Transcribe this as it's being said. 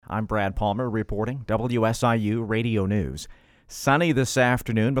I'm Brad Palmer reporting WSIU Radio News. Sunny this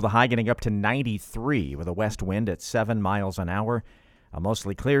afternoon with a high getting up to 93 with a west wind at 7 miles an hour. A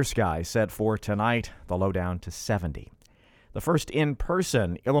mostly clear sky set for tonight, the low down to 70. The first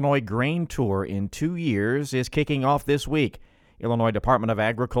in-person Illinois grain tour in 2 years is kicking off this week. Illinois Department of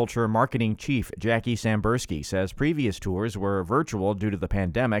Agriculture Marketing Chief Jackie Sambursky says previous tours were virtual due to the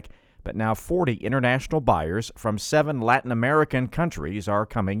pandemic, but now 40 international buyers from 7 Latin American countries are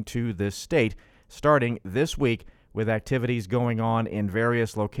coming to this state, starting this week with activities going on in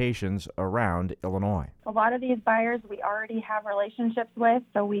various locations around Illinois. A lot of these buyers we already have relationships with,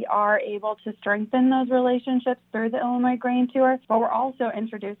 so we are able to strengthen those relationships through the Illinois Grain Tour, but we're also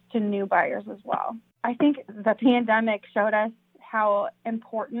introduced to new buyers as well. I think the pandemic showed us how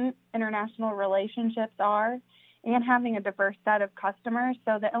important international relationships are and having a diverse set of customers.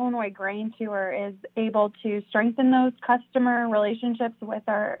 So the Illinois Grain Tour is able to strengthen those customer relationships with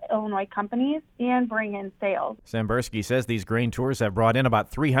our Illinois companies and bring in sales. Sambursky says these grain tours have brought in about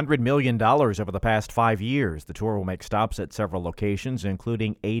 $300 million over the past 5 years. The tour will make stops at several locations,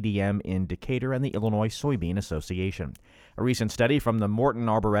 including ADM in Decatur and the Illinois Soybean Association. A recent study from the Morton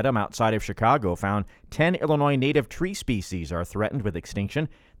Arboretum outside of Chicago found 10 Illinois native tree species are threatened with extinction.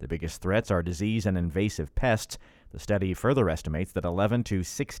 The biggest threats are disease and invasive pests. The study further estimates that 11 to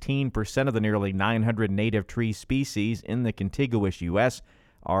 16% of the nearly 900 native tree species in the contiguous U.S.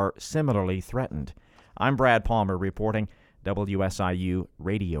 are similarly threatened. I'm Brad Palmer reporting WSIU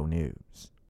Radio News.